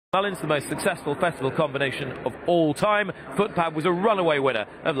Mullins, the most successful festival combination of all time. Footpad was a runaway winner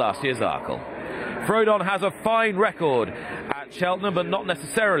of last year's Arkle. Frodon has a fine record at Cheltenham, but not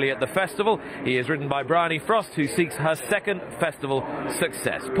necessarily at the festival. He is ridden by Bryony Frost, who seeks her second festival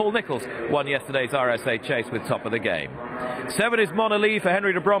success. Paul Nicholls won yesterday's RSA Chase with top of the game. 7 is Mona Lee for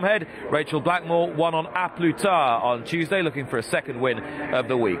Henry de Bromhead. Rachel Blackmore won on A Plus Tard on Tuesday, looking for a second win of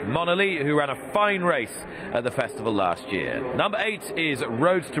the week. Mona Lee, who ran a fine race at the festival last year. Number 8 is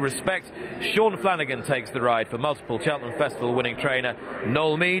Roads to Respect. Sean Flanagan takes the ride for multiple Cheltenham Festival winning trainer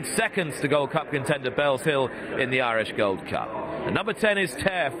Noel Mead, seconds to Gold Cup contender Bells Hill in the Irish Gold Cup. And number 10 is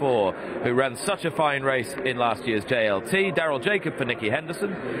Tear 4, who ran such a fine race in last year's JLT. Daryl Jacob for Nicky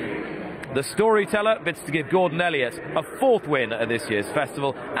Henderson. The Storyteller bids to give Gordon Elliott a 4th win at this year's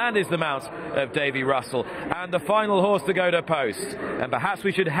festival and is the mount of Davy Russell. And the final horse to go to post. And perhaps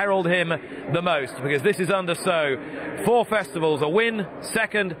we should herald him the most, because this is under so. 4 festivals, a win,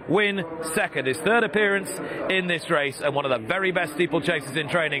 second, win, second. His 3rd appearance in this race and one of the very best steeplechasers in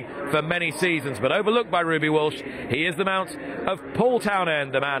training for many seasons. But overlooked by Ruby Walsh, he is the mount of Paul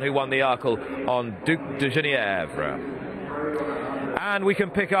Townend, the man who won the Arkle on Duc de Genièvre. And we can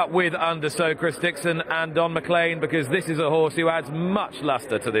pick up with under so Chris Dixon and Don McLean, because this is a horse who adds much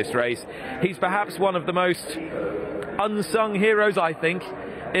lustre to this race. He's perhaps one of the most unsung heroes, I think,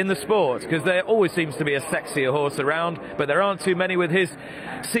 in the sport, because there always seems to be a sexier horse around, but there aren't too many with his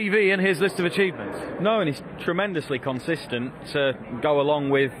CV and his list of achievements. No, and he's tremendously consistent to go along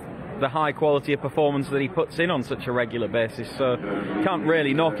with the high quality of performance that he puts in on such a regular basis, so can't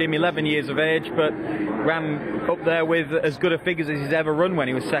really knock him. 11 years of age, but ran up there with as good a figures as he's ever run when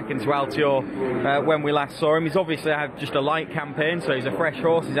he was second to Altior when we last saw him. He's obviously had just a light campaign, so he's a fresh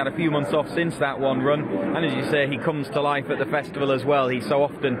horse. He's had a few months off since that one run, and as you say, he comes to life at the festival as well. He so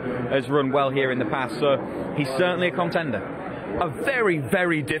often has run well here in the past, so he's certainly a contender. A very,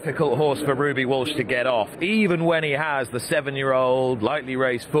 very difficult horse for Ruby Walsh to get off, even when he has the 7-year-old lightly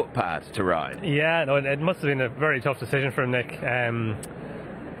raced Footpad to ride. Yeah, no, it must have been a very tough decision for him, Nick.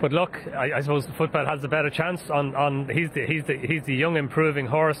 But look, I suppose the Footpad has the better chance. He's the young improving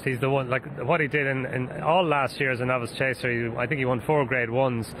horse. He's the one, like what he did in all last year as a novice chaser. I think he won 4 Grade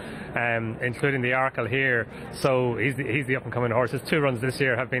 1s, including the Arkle here. So he's the up and coming horse. His 2 runs this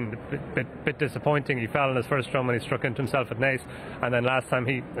year have been a bit disappointing. He fell in his first run when he struck into himself at Naas, and then last time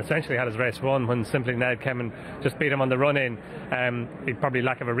he essentially had his race won when Simply Ned came and just beat him on the run in. He'd probably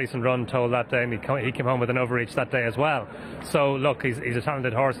lack of a recent run told that day, and he came home with an overreach that day as well. So look, he's a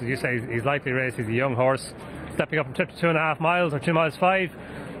talented horse. As you say, he's lightly raced. He's a young horse, stepping up from tip to 2.5 miles or 2 miles 5.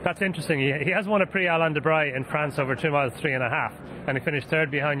 That's interesting. He has won a Prix Alain de Bray in France over 2 miles 3.5, and he finished 3rd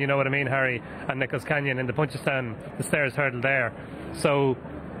behind, you know what I mean, Harry, and Nicholas Canyon in the Punchestown, the stairs hurdle there. So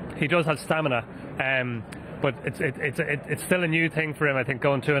he does have stamina, but it's still a new thing for him, I think,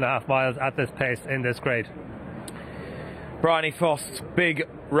 going 2.5 miles at this pace in this grade. Bryony Frost's big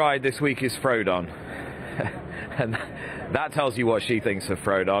ride this week is Frodon. And that tells you what she thinks of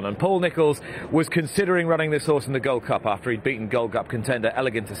Frodon. And Paul Nicholls was considering running this horse in the Gold Cup after he'd beaten Gold Cup contender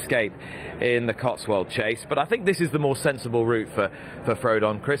Elegant Escape in the Cotswold Chase. But I think this is the more sensible route for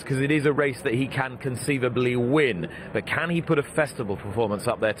Frodon, Chris, because it is a race that he can conceivably win. But can he put a festival performance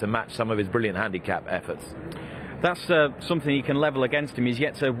up there to match some of his brilliant handicap efforts? That's something he can level against him. He's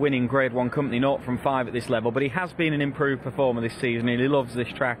yet to win in Grade 1 company, 0 from 5 at this level, but he has been an improved performer this season. He loves this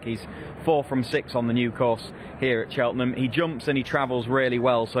track. He's 4 from 6 on the new course here at Cheltenham. He jumps and he travels really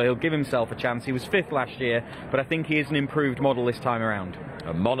well, so he'll give himself a chance. He was 5th last year, but I think he is an improved model this time around.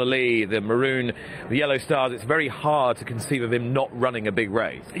 And Mona Lee, the maroon, the yellow stars, it's very hard to conceive of him not running a big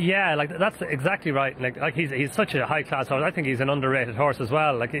race. Yeah, like that's exactly right. Like he's such a high-class horse. I think he's an underrated horse as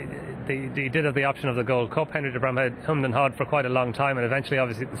well. Like he did have the option of the Gold Cup. Henry de Bromhead hummed and hawed for quite a long time, and eventually,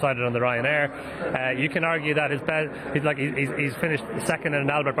 obviously, decided on the Ryanair. You can argue that he's finished second in an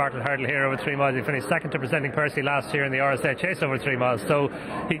Albert Bartlett hurdle here over 3 miles. He finished second to Presenting Percy last year in the RSA Chase over 3 miles. So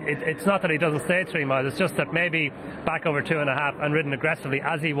it's not that he doesn't stay 3 miles. It's just that maybe back over 2.5 and ridden aggressively,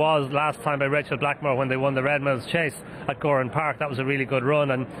 as he was last time by Rachel Blackmore when they won the Red Mills Chase at Goran Park. That was a really good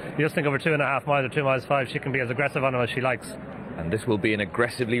run, and you just think over 2.5 miles or 2 miles 5, she can be as aggressive on him as she likes. And this will be an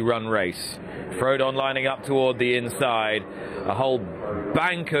aggressively run race. Frodon lining up toward the inside. A whole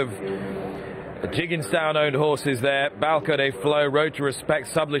bank of Jigginstown-owned horses there. Balco de Flo, Road to Respect,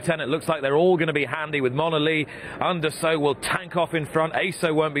 Sub-Lieutenant. Looks like they're all going to be handy with Mona Lee. Underso will tank off in front.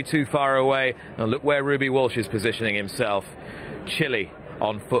 Aso won't be too far away. And look where Ruby Walsh is positioning himself. Chilly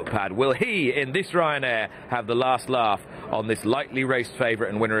on Footpad. Will he, in this Ryanair, have the last laugh on this lightly raced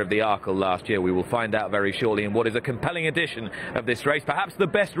favourite and winner of the Arkle last year? We will find out very shortly in what is a compelling edition of this race, perhaps the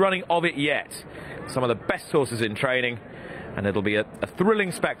best running of it yet. Some of the best horses in training, and it'll be a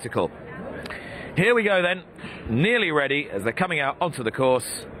thrilling spectacle. Here we go then, nearly ready as they're coming out onto the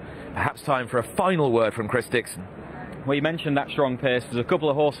course. Perhaps time for a final word from Chris Dixon. Well, you mentioned that strong pace. There's a couple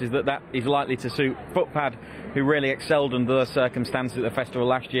of horses that is likely to suit. Footpad, who really excelled under those circumstances at the festival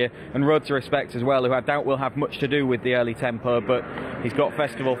last year, and Road to Respect as well, who I doubt will have much to do with the early tempo, but he's got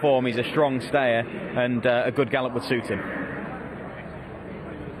festival form, he's a strong stayer, and a good gallop would suit him.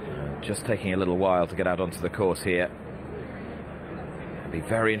 Just taking a little while to get out onto the course here. It'll be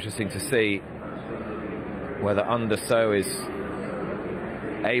very interesting to see whether Underso is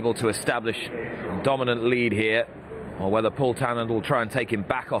able to establish a dominant lead here, or whether Paul Tannant will try and take him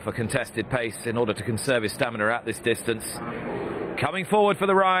back off a contested pace in order to conserve his stamina at this distance. Coming forward for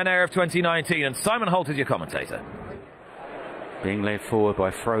the Ryanair of 2019, and Simon Holt is your commentator. Being led forward by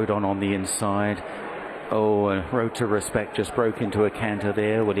Frodon on the inside. Oh, and Road to Respect just broke into a canter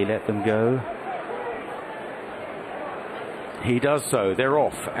there. Will he let them go? He does so. They're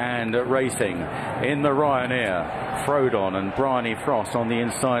off and racing in the Ryanair. Frodon and Bryony Frost on the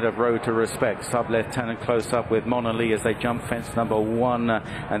inside of Road to Respect. Sub-Lieutenant close up with Mona Lee as they jump fence number 1,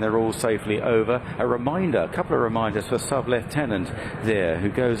 and they're all safely over. A couple of reminders for Sub-Lieutenant there, who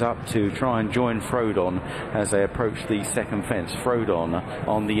goes up to try and join Frodon as they approach the second fence. Frodon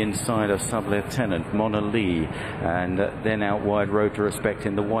on the inside of Sub-Lieutenant, Mona Lee, and then out wide Road to Respect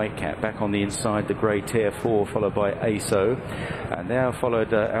in the white cap. Back on the inside, the grey Tier 4, followed by ASO. And they are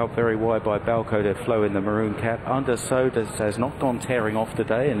followed out very wide by Balco de Flo in the maroon cap. Underso has not gone tearing off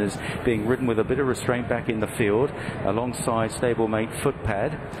today and is being ridden with a bit of restraint back in the field, alongside stablemate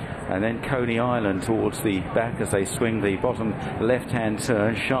Footpad. And then Coney Island towards the back as they swing the bottom left-hand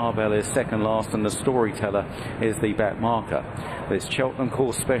turn. Charbel is second last, and the Storyteller is the back marker. There's Cheltenham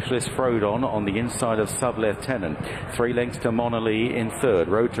course specialist Frodon on the inside of Sub-Lieutenant. 3 lengths to Mona Lee in third.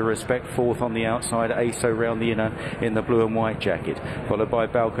 Road to Respect fourth on the outside. ASO round the inner in the blue and white jacket, followed by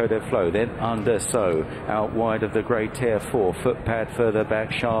Balco de Flo. Then Underso out wide of the grey Tier 4. Footpad further back.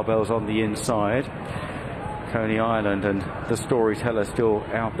 Charbel's on the inside. Coney Island and the Storyteller still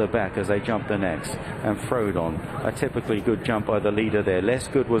out the back as they jump the next. And Frodon, a typically good jump by the leader there. Less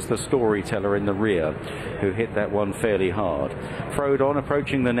good was the Storyteller in the rear, who hit that one fairly hard. Frodon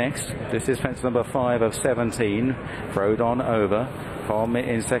approaching the next. This is fence number 5 of 17. Frodon over. From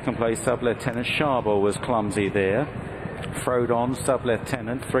in second place, Sub-Lieutenant. Charbel was clumsy there. Frodon,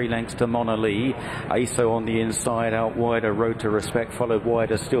 Sub-Lieutenant, 3 lengths to Mona Lee. ASO on the inside, out wider, Road to Respect, followed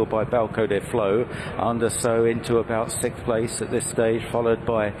wider still by Balco de Flo. Underso into about 6th place at this stage, followed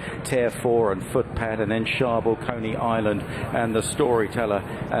by Tier 4 and Footpad, and then Charbel, Coney Island and the Storyteller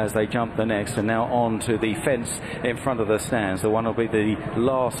as they jump the next. And now on to the fence in front of the stands. The one will be the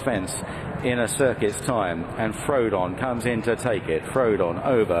last fence in a circuit's time, and Frodon comes in to take it. Frodon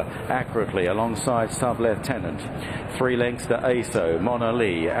over accurately alongside Sub-Lieutenant. 3 lengths to ASO. Mona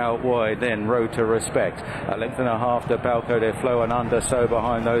Lee out wide, then Road to Respect. A length and a half to Balco de Flo, and Underso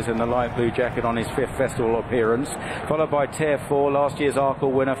behind those in the light blue jacket on his 5th festival appearance. Followed by Tier 4, last year's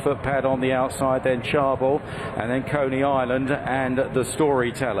Arkle winner Footpad on the outside, then Charbel, and then Coney Island and the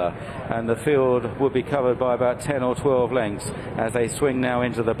Storyteller. And the field will be covered by about 10 or 12 lengths as they swing now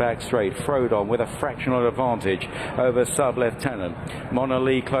into the back straight. Frodon with a fractional advantage over Sub-Lieutenant. Mona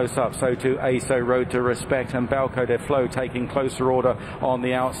Lee close up, so too ASO, Road to Respect, and Balco de Flo taking closer order on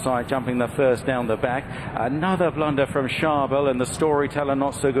the outside, jumping the first down the back. Another blunder from Charbel, and the Storyteller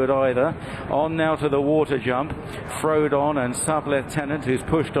not so good either. On now to the water jump. Frodon and Sub-Lieutenant, who's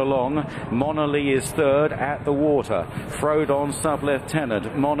pushed along. Mona Lee is third at the water. Frodon,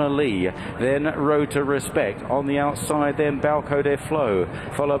 Sub-Lieutenant, Mona Lee, then Road to Respect. On the outside then Balco de Flo,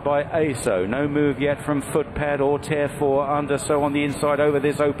 followed by ASO. No move yet from Footpad or Tier 4. Underso on the inside over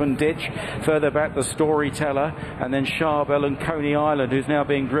this open ditch. Further back the Storyteller, and then Charbel and Coney Island, who's now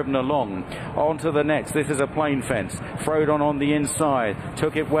being driven along. On to the next. This is a plain fence. Frodon on the inside,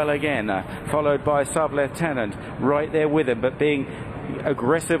 took it well again, followed by Sub-Lieutenant right there with him, but being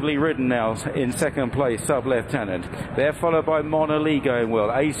aggressively ridden now in second place, Sub-Lieutenant. They're followed by Mona Lee going well.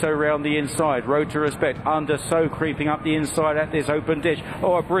 ASO round the inside. Road to Respect. Underso creeping up the inside at this open ditch.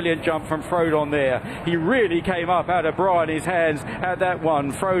 Oh, a brilliant jump from Frodon there. He really came up out of Bryony's hands at that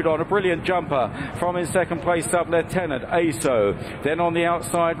one. Frodon, a brilliant jumper. From in second place, Sub-Lieutenant. ASO. Then on the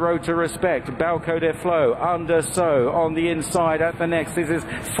outside, Road to Respect. Balco de Flo. Underso on the inside at the next. This is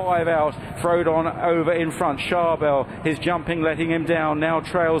 5 out. Frodon over in front. Charbel, his jumping letting him down. down, now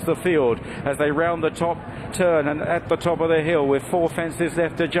trails the field as they round the top turn and at the top of the hill with 4 fences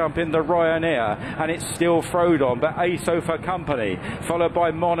left to jump in the Ryanair, and it's still Frodon, but ASO for company, followed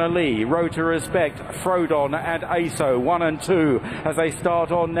by Mona Lee, Road to Respect, Frodon and ASO, 1 and 2 as they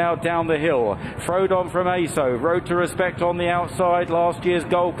start on now down the hill. Frodon from ASO, Road to Respect on the outside, last year's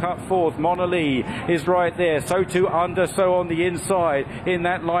Gold Cup 4th, Mona Lee is right there, so too Underso on the inside in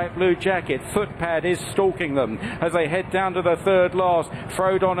that light blue jacket. Footpad is stalking them as they head down to the third last.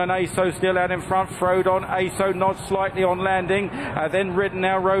 Frodon and ASO still out in front. Frodon, ASO nods slightly on landing, then ridden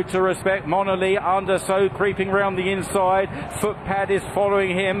now Road to Respect. Mona Lee, Underso creeping round the inside. Footpad is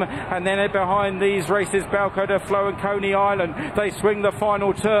following him, and then behind these races Balco de Flo and Coney Island. They swing the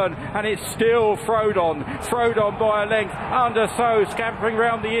final turn, and it's still Frodon. Frodon by a length. Underso scampering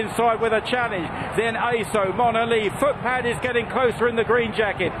round the inside with a challenge. Then ASO, Mona Lee. Footpad is getting closer in the green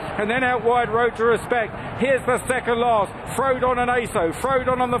jacket, and then out wide Road to Respect. Here's the second last. Frodon and ASO.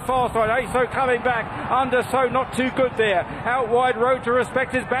 Frodon on the far side. ASO coming back. Underso not too good there. Out wide Road to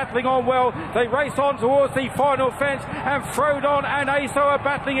Respect is battling on well. They race on towards the final fence, and Frodon and ASO are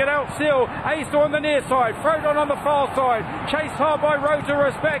battling it out still. ASO on the near side. Frodon on the far side. Chased hard by Road to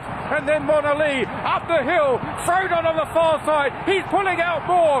Respect, and then Mona Lee up the hill. Frodon on the far side. He's pulling out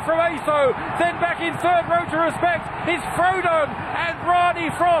more from ASO. Then back in third Road to Respect is Frodon and Brani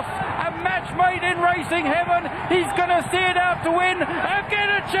Frost. A match made in racing heaven. He's going to see it out to win again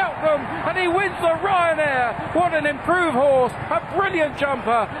at Cheltenham, and he wins the Ryanair. What an improved horse, a brilliant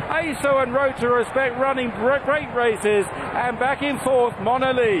jumper. ASO and Road to Respect running great races, and back in fourth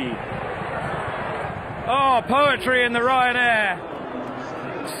Mona Lee. Oh, poetry in the Ryanair.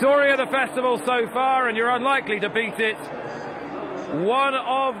 Story of the festival so far, and you're unlikely to beat it. One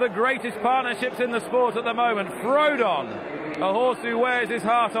of the greatest partnerships in the sport at the moment. Frodon, a horse who wears his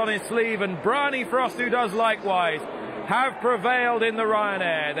heart on his sleeve, and Brani Frost, who does likewise, have prevailed in the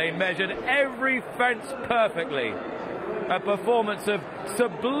Ryanair. They measured every fence perfectly. A performance of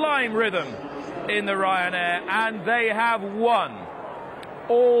sublime rhythm in the Ryanair, and they have won.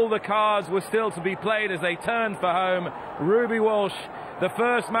 All the cards were still to be played as they turned for home. Ruby Walsh, the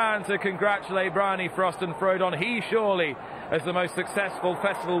first man to congratulate Brani Frost and Frodon. He surely, as the most successful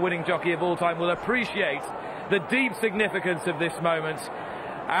festival-winning jockey of all time, will appreciate the deep significance of this moment,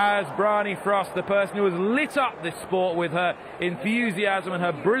 as Brani Frost, the person who has lit up this sport with her enthusiasm and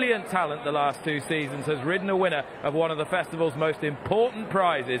her brilliant talent the last 2 seasons, has ridden a winner of one of the festival's most important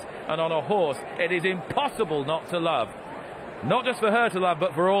prizes, and on a horse it is impossible not to love. Not just for her to love,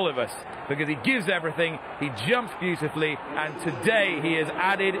 but for all of us, because he gives everything, he jumps beautifully, and today he has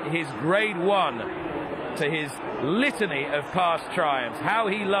added his Grade 1 to his litany of past triumphs. How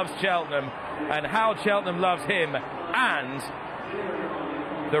he loves Cheltenham, and how Cheltenham loves him, and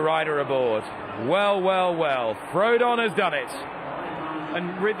the rider aboard. Well, well, well, Frodon has done it.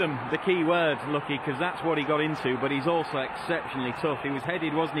 And rhythm, the key word, Lucky, because that's what he got into, but he's also exceptionally tough. He was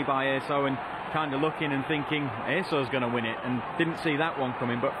headed, wasn't he, by ASO, and kind of looking and thinking ASO's going to win it, and didn't see that one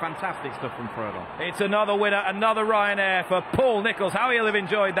coming, but fantastic stuff from Frodon. It's another winner, another Ryanair for Paul Nicholls. How he'll have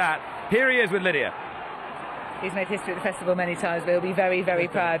enjoyed that. Here he is with Lydia. He's made history at the festival many times, but he'll be very, very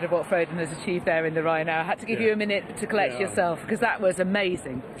proud of what Frodon has achieved there in the Ryanair. I had to give you a minute to collect yourself, because that was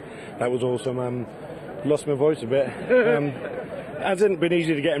amazing. That was awesome. Lost my voice a bit. It hasn't been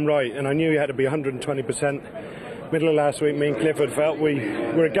easy to get him right, and I knew he had to be 120%. Middle of last week, me and Clifford felt we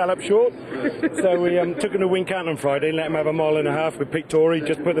were a gallop short, so we took him to Wincanton on Friday and let him have a mile and a half with Pictori,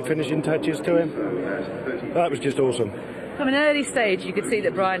 just put the finishing touches to him. That was just awesome. From an early stage, you could see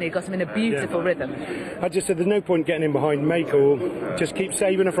that Brian had got him in a beautiful rhythm. I just said there's no point getting him behind Maycall. Just keep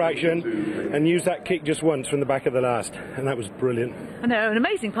saving a fraction and use that kick just once from the back of the last. And that was brilliant. I know, an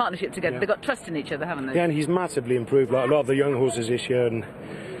amazing partnership together. They've got trust in each other, haven't they? Yeah, and he's massively improved, like a lot of the young horses this year. And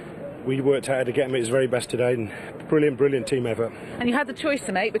we worked hard to get him at his very best today. And brilliant, brilliant team effort. And you had the choice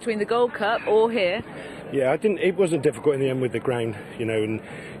to make between the Gold Cup or here. Yeah, it wasn't difficult in the end with the ground, you know, and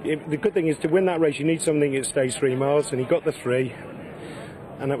the good thing is to win that race you need something that stays 3 miles, and he got the 3,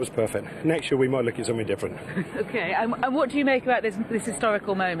 and that was perfect. Next year we might look at something different. Okay, and what do you make about this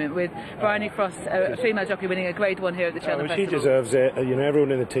historical moment with Bryony Frost, a female jockey, winning a Grade 1 here at the Cheltenham Festival? She deserves it, you know,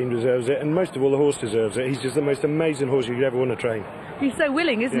 everyone in the team deserves it, and most of all the horse deserves it. He's just the most amazing horse you'd ever want to train. He's so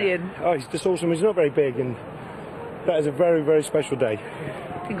willing, isn't he? Oh, he's just awesome. He's not very big, and that is a very, very special day.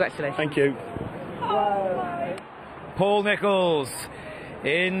 Congratulations. Thank you. Paul Nicholls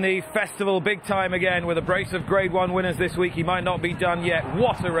in the festival big time again with a brace of Grade 1 winners this week. He might not be done yet.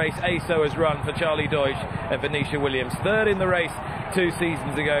 What a race ASO has run for Charlie Deutsch and Venetia Williams. Third in the race 2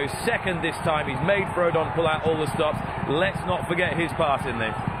 seasons ago, second this time. He's made Frodon pull out all the stops. Let's not forget his part in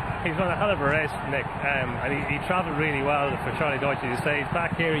this. He's run a hell of a race, Nick, and he travelled really well for Charlie Deutsch. As you say, he's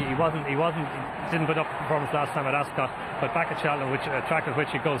back here. He didn't put up a performance last time at Ascot, but back at Cheltenham, which a track at which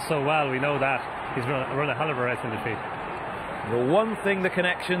he goes so well, we know that he's run a hell of a race in defeat. The one thing the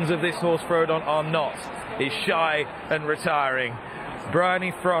connections of this horse Frodon are not is shy and retiring.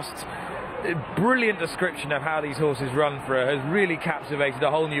 Bryony Frost's brilliant description of how these horses run for her has really captivated a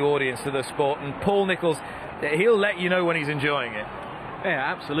whole new audience to the sport, and Paul Nicholls, he'll let you know when he's enjoying it.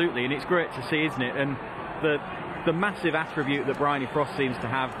 Yeah, absolutely, and it's great to see, isn't it? And the massive attribute that Bryony Frost seems to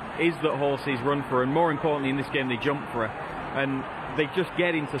have is that horses run for her, and more importantly in this game they jump for her, and they just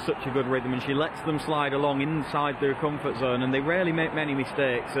get into such a good rhythm, and she lets them slide along inside their comfort zone, and they rarely make many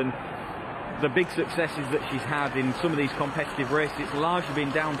mistakes. And the big successes that she's had in some of these competitive races, it's largely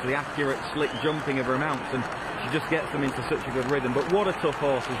been down to the accurate, slick jumping of her mounts, and she just gets them into such a good rhythm. But what a tough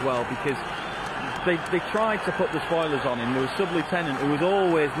horse as well, because they tried to put the spoilers on him. There was Sub-Lieutenant who was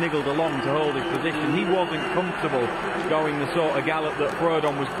always niggled along to hold his position. He wasn't comfortable going the sort of gallop that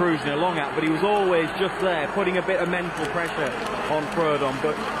Frodon was cruising along at, but he was always just there, putting a bit of mental pressure on Frodon.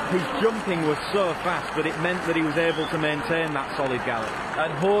 But his jumping was so fast that it meant that he was able to maintain that solid gallop.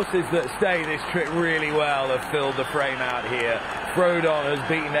 And horses that stay this trip really well have filled the frame out here. Frodon has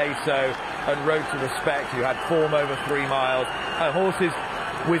beaten ASO and Road to Respect, who had form over 3 miles. And horses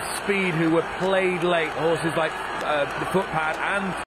with speed who were played late, horses like the Footpad and